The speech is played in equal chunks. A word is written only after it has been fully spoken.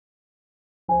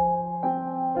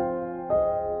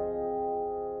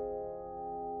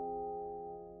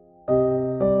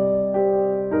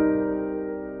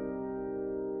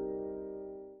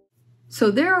So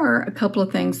there are a couple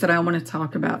of things that I want to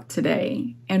talk about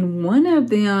today, and one of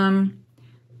them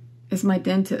is my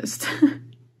dentist.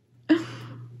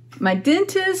 My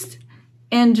dentist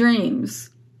and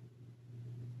dreams.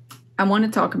 I want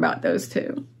to talk about those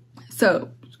two.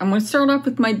 So I'm going to start off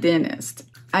with my dentist.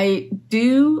 I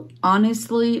do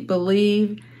honestly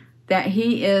believe that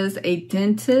he is a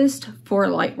dentist for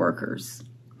light workers.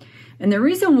 And the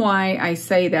reason why I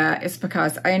say that is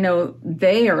because I know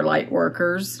they are light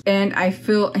workers, and I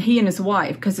feel he and his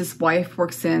wife, because his wife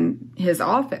works in his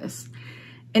office.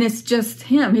 And it's just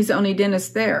him. He's the only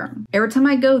dentist there. Every time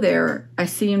I go there, I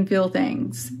see and feel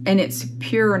things. And it's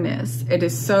pureness. It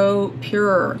is so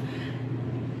pure.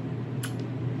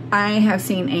 I have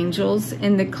seen angels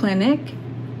in the clinic.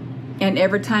 And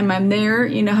every time I'm there,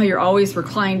 you know how you're always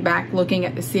reclined back looking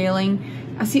at the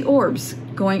ceiling? I see orbs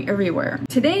going everywhere.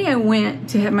 Today I went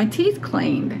to have my teeth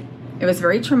cleaned. It was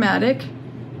very traumatic.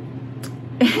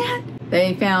 And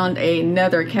they found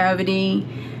another cavity,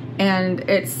 and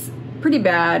it's pretty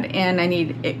bad, and I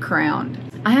need it crowned.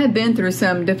 I have been through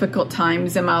some difficult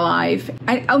times in my life.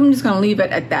 I'm just going to leave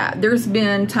it at that. There's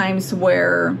been times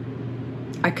where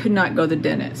I could not go to the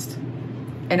dentist.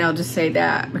 And I'll just say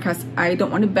that because I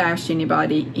don't want to bash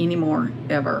anybody anymore,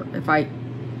 ever, if I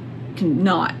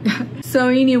cannot. So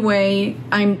anyway,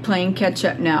 I'm playing catch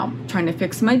up now, trying to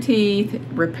fix my teeth,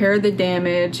 repair the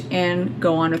damage, and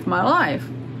go on with my life.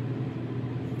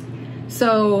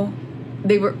 So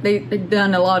they'd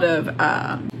done a lot of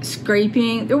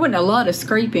scraping. There wasn't a lot of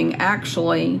scraping,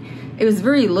 actually. It was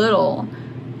very little,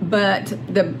 but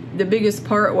the biggest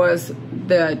part was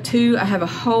the two. I have a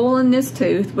hole in this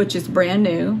tooth, which is brand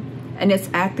new, and it's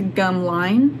at the gum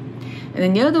line. And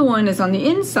then the other one is on the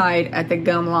inside at the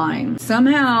gum line.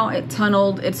 Somehow it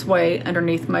tunneled its way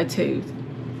underneath my tooth.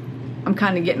 I'm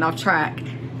kind of getting off track.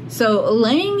 So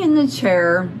laying in the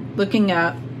chair, looking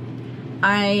up,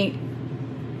 I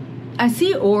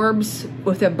see orbs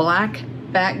with a black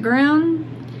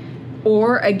background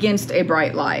or against a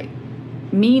bright light,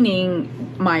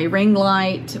 meaning my ring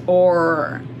light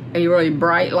or a really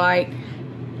bright light.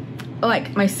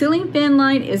 Like my ceiling fan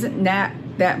light isn't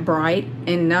that bright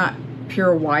and not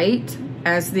pure white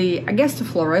as I guess the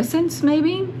fluorescence,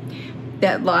 maybe,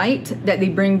 that light that they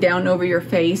bring down over your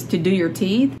face to do your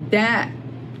teeth. That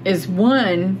is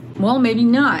one. Well, maybe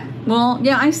not. Well,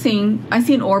 yeah, I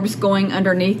seen orbs going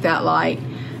underneath that light,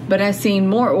 but I seen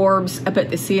more orbs up at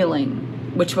the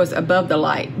ceiling, which was above the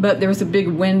light, but there was a big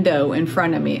window in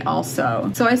front of me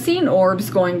also. So I seen orbs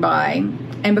going by,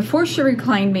 and before she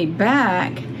reclined me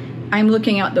back, I'm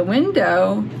looking out the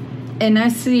window and I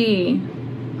see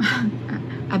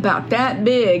about that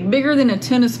big, bigger than a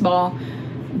tennis ball,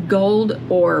 gold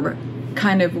orb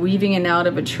kind of weaving in out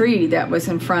of a tree that was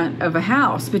in front of a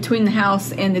house. Between the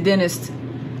house and the dentist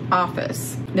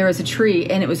office, there was a tree,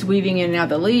 and it was weaving in and out of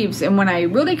the leaves. And when I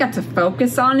really got to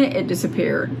focus on it, it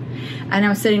disappeared. And I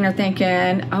was sitting there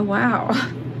thinking, oh wow,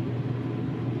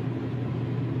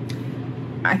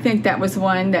 I think that was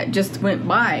one that just went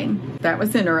by. That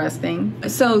was interesting.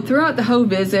 So throughout the whole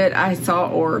visit, I saw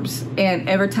orbs, and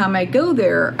every time I go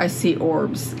there, I see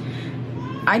orbs.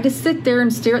 I just sit there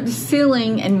and stare at the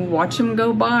ceiling and watch them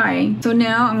go by. So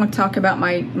now I'm going to talk about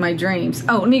my dreams.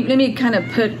 Oh, let me kind of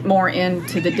put more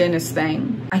into the dentist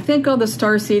thing. I think all the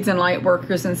starseeds and light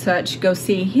workers and such go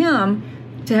see him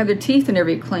to have their teeth and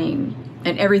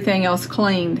everything else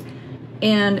cleaned.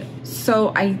 And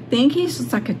so I think he's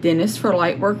just like a dentist for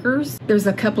light workers. There's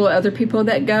a couple of other people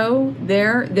that go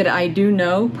there that I do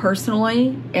know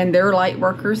personally, and they're light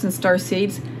workers and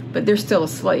starseeds, but they're still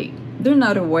asleep. They're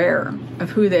not aware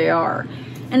of who they are.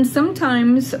 And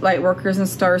sometimes light workers and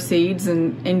starseeds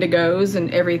and indigos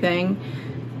and everything,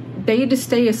 they just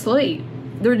stay asleep.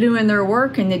 They're doing their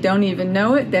work and they don't even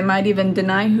know it. They might even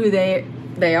deny who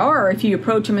they are. If you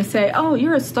approach them and say, oh,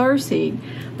 you're a starseed,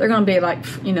 they're going to be like,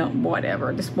 you know,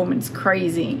 whatever, this woman's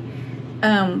crazy.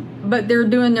 But they're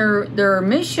doing their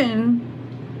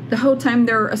mission the whole time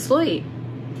they're asleep.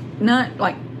 Not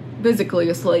like physically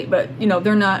asleep, but you know,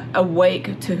 they're not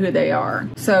awake to who they are.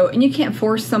 So, and you can't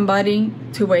force somebody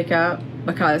to wake up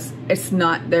because it's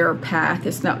not their path,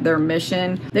 it's not their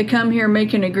mission. They come here,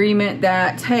 make an agreement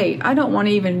that, hey, I don't want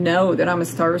to even know that I'm a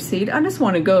starseed. I just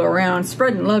want to go around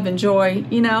spreading love and joy,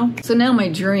 you know? So now my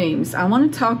dreams. I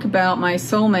want to talk about my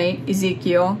soulmate,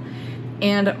 Ezekiel,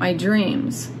 and my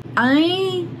dreams.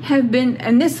 I have been,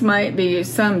 and this might be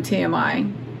some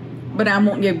TMI, but I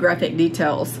won't give graphic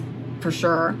details for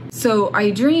sure. So I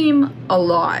dream a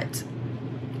lot.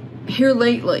 Here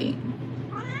lately,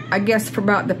 I guess for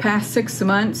about the past 6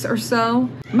 months or so,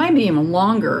 might be even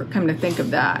longer, come to think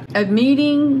of that, of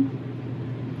meeting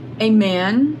a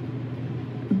man,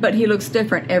 but he looks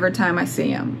different every time I see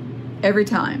him. Every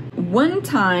time. One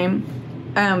time,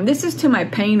 this is to my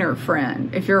painter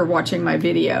friend, if you're watching my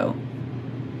video.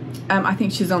 I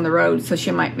think she's on the road, so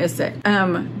she might miss it.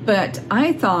 But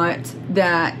I thought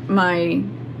that my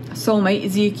soulmate,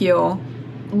 Ezekiel,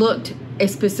 looked a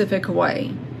specific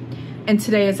way. And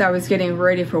today, as I was getting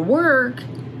ready for work,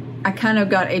 I kind of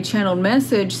got a channeled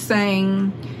message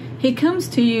saying, he comes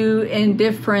to you in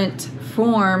different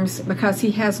forms because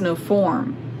he has no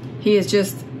form. He is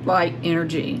just light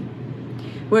energy,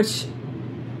 which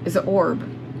is an orb.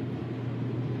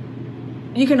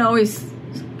 You can always,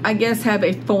 I guess, have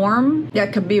a form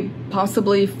that could be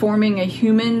possibly forming a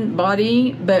human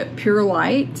body, but pure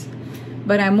light.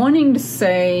 But I'm wanting to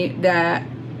say that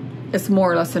it's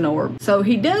more or less an orb. So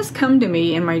he does come to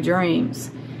me in my dreams.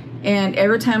 And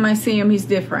every time I see him, he's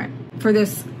different. For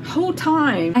this whole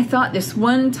time, I thought this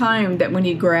one time that when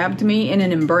he grabbed me in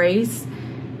an embrace,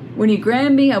 when he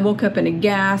grabbed me, I woke up in a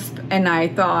gasp and I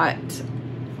thought,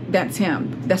 that's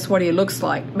him. That's what he looks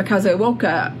like. Because I woke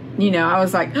up, you know, I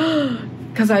was like,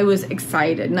 because I was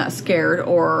excited, not scared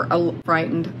or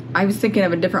frightened. I was thinking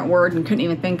of a different word and couldn't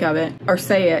even think of it, or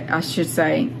say it, I should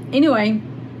say. Anyway,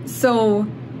 so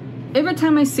every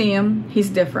time I see him, he's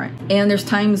different. And there's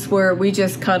times where we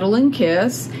just cuddle and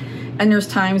kiss, and there's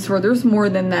times where there's more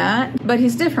than that, but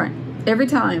he's different every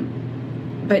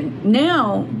time. But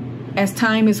now, as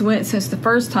time has went since the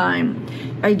first time,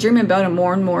 I dream about him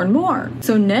more and more and more.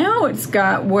 So now it's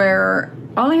got where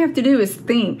all I have to do is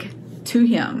think to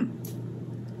him,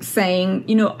 saying,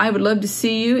 you know, I would love to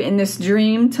see you in this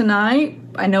dream tonight.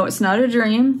 I know it's not a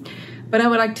dream, but I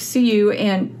would like to see you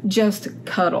and just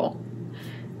cuddle.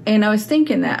 And I was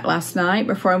thinking that last night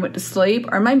before I went to sleep,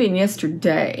 or maybe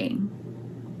yesterday.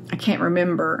 I can't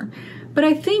remember. But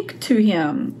I think to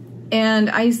him, and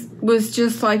I was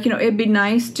just like, you know, it'd be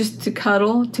nice just to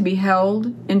cuddle, to be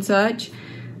held and such.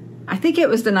 I think it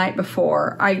was the night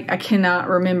before. I cannot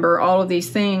remember all of these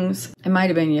things. It might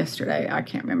have been yesterday. I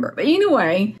can't remember. But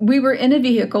anyway, we were in a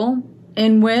vehicle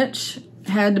in which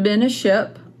had been a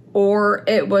ship, or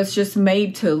it was just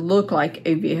made to look like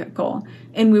a vehicle.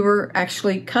 And we were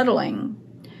actually cuddling.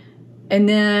 And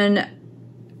then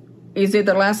it was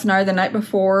either last night or the night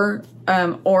before,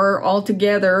 or all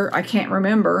together, I can't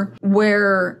remember,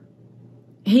 where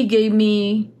he gave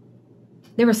me,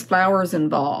 there was flowers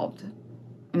involved.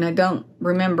 And I don't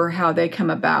remember how they come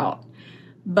about.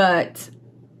 But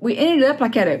we ended up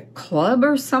like at a club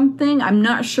or something. I'm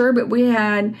not sure, but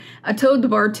I told the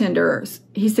bartender,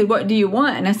 he said, what do you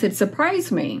want? And I said,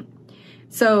 surprise me.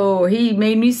 So he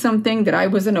made me something that I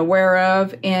wasn't aware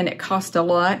of, and it cost a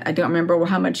lot. I don't remember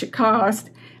how much it cost.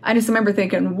 I just remember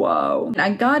thinking, whoa. And I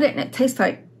got it, and it tastes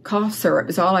like cough syrup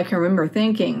is all I can remember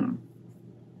thinking.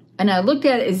 And I looked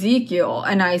at Ezekiel,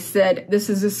 and I said, this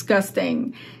is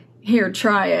disgusting. Here,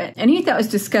 try it. And he thought it was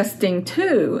disgusting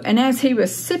too. And as he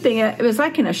was sipping it, it was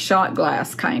like in a shot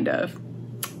glass, kind of,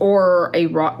 or a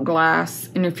rock glass.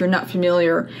 And if you're not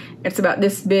familiar, it's about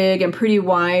this big and pretty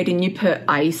wide, and you put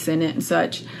ice in it and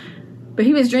such. But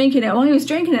he was drinking it. While he was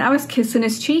drinking it, I was kissing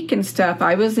his cheek and stuff.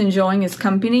 I was enjoying his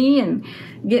company and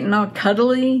getting all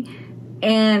cuddly.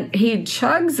 And he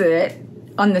chugs it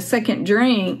on the second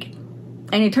drink,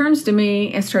 and he turns to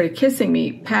me and started kissing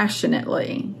me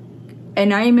passionately.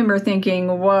 And I remember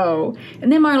thinking, whoa. And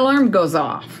then my alarm goes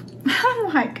off.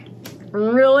 I'm like,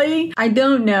 really? I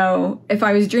don't know if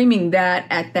I was dreaming that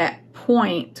at that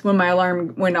point when my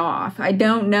alarm went off. I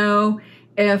don't know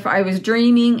if I was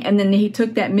dreaming and then he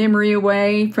took that memory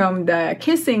away from the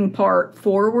kissing part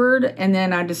forward, and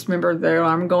then I just remember the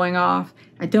alarm going off.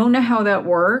 I don't know how that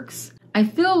works. I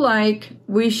feel like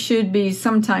we should be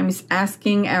sometimes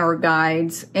asking our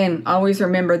guides, and always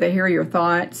remember they hear your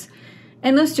thoughts.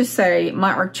 And let's just say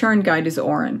my return guide is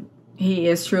Oren. He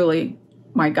is truly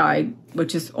my guide,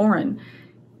 which is Oren.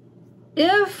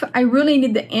 If I really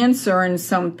need the answer in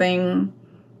something,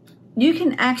 you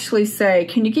can actually say,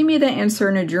 can you give me the answer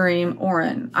in a dream,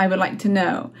 Oren? I would like to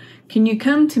know. Can you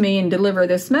come to me and deliver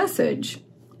this message?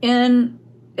 And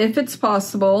if it's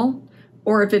possible,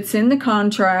 or if it's in the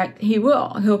contract, he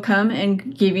will. He'll come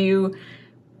and give you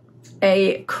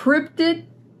a cryptid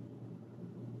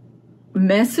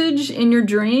message in your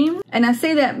dream. And I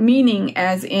say that meaning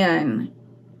as in,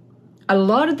 a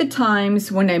lot of the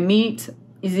times when I meet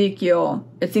Ezekiel,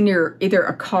 it's in either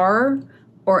a car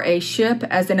or a ship,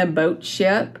 as in a boat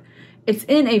ship. It's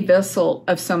in a vessel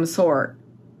of some sort,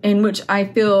 in which I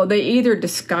feel they either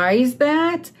disguise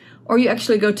that, or you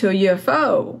actually go to a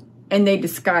UFO and they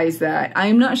disguise that.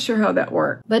 I'm not sure how that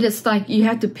works, but it's like you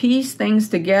have to piece things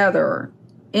together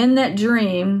in that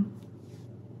dream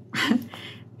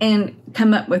and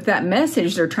come up with that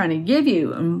message they're trying to give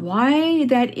you. And why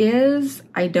that is,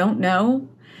 I don't know.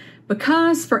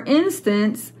 Because, for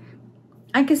instance,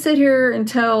 I could sit here and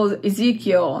tell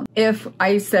Ezekiel, if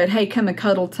I said, hey, come and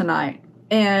cuddle tonight.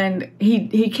 And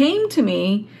he came to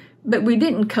me, but we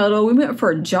didn't cuddle. We went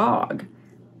for a jog.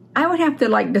 I would have to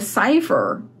like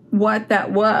decipher what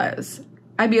that was.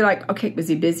 I'd be like, okay, was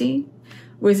he busy?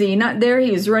 Was he not there?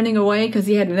 He was running away because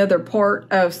he had another part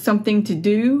of something to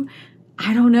do.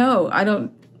 I don't know.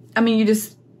 I mean, you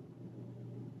just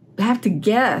have to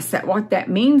guess at what that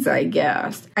means, I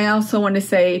guess. I also want to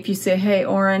say, if you say, hey,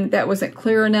 Oren, that wasn't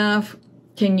clear enough,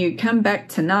 can you come back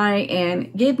tonight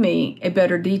and give me a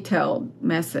better detailed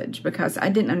message? Because I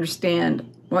didn't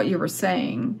understand what you were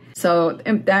saying. So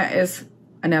that is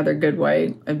another good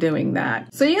way of doing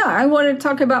that. So yeah, I wanted to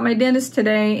talk about my dentist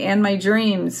today and my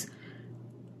dreams.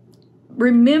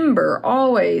 Remember,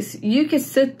 always, you can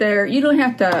sit there. You don't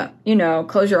have to,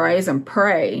 close your eyes and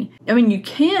pray. I mean, you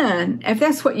can, if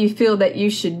that's what you feel that you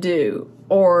should do,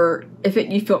 or if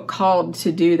you feel called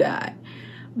to do that.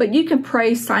 But you can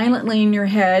pray silently in your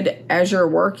head as you're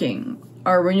working,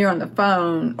 or when you're on the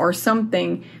phone, or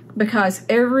something, because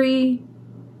every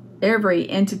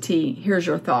entity hears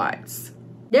your thoughts.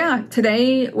 Yeah,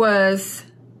 today was...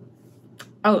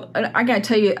 Oh, I got to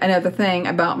tell you another thing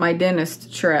about my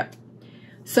dentist trip.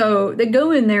 So they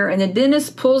go in there and the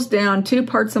dentist pulls down 2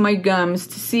 parts of my gums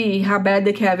to see how bad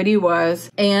the cavity was.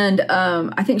 And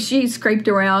I think she scraped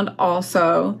around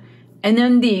also. And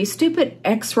then the stupid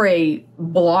x-ray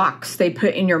blocks they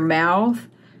put in your mouth,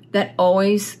 that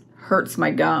always hurts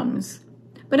my gums.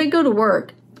 But I go to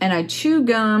work and I chew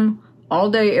gum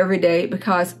all day, every day,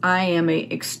 because I am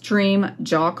an extreme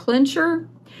jaw clencher.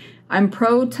 I'm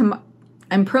prone to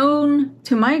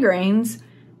migraines,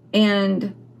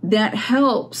 and that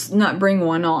helps not bring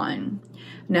one on.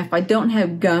 Now, if I don't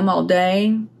have gum all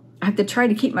day, I have to try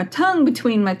to keep my tongue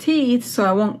between my teeth so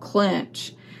I won't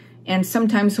clench. And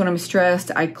sometimes when I'm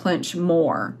stressed, I clench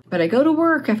more. But I go to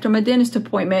work after my dentist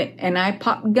appointment and I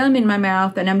pop gum in my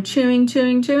mouth and I'm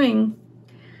chewing.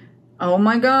 Oh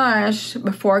my gosh,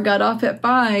 before I got off at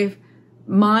 5,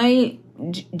 my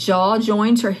jaw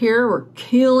joints are here were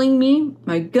killing me.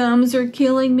 My gums are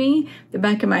killing me. The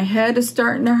back of my head is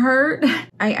starting to hurt.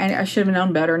 I should have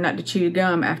known better not to chew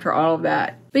gum after all of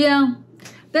that. But yeah,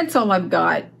 that's all I've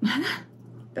got.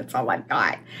 That's all I've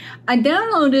got. I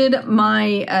downloaded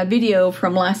my video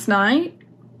from last night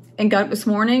and got it this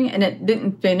morning, and it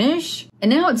didn't finish. And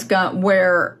now it's got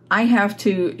where I have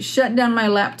to shut down my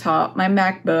laptop, my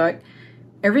MacBook,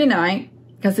 every night,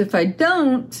 because if I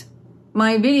don't,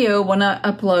 my video will not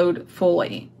upload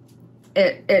fully.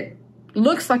 It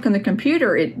looks like on the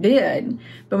computer it did,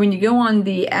 but when you go on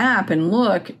the app and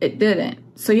look, it didn't.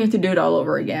 So you have to do it all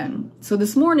over again. So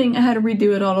this morning I had to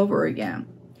redo it all over again.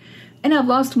 And I've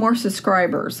lost more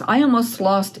subscribers. I almost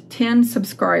lost 10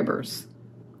 subscribers.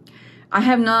 I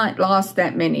have not lost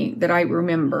that many that I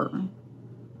remember.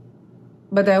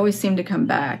 But they always seem to come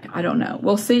back. I don't know.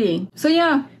 We'll see. So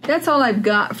yeah, that's all I've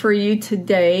got for you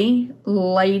today,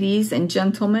 ladies and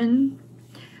gentlemen.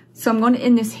 So I'm going to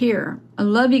end this here. I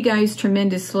love you guys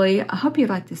tremendously. I hope you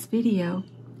like this video.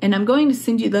 And I'm going to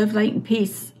send you love, light, and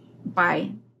peace.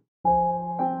 Bye.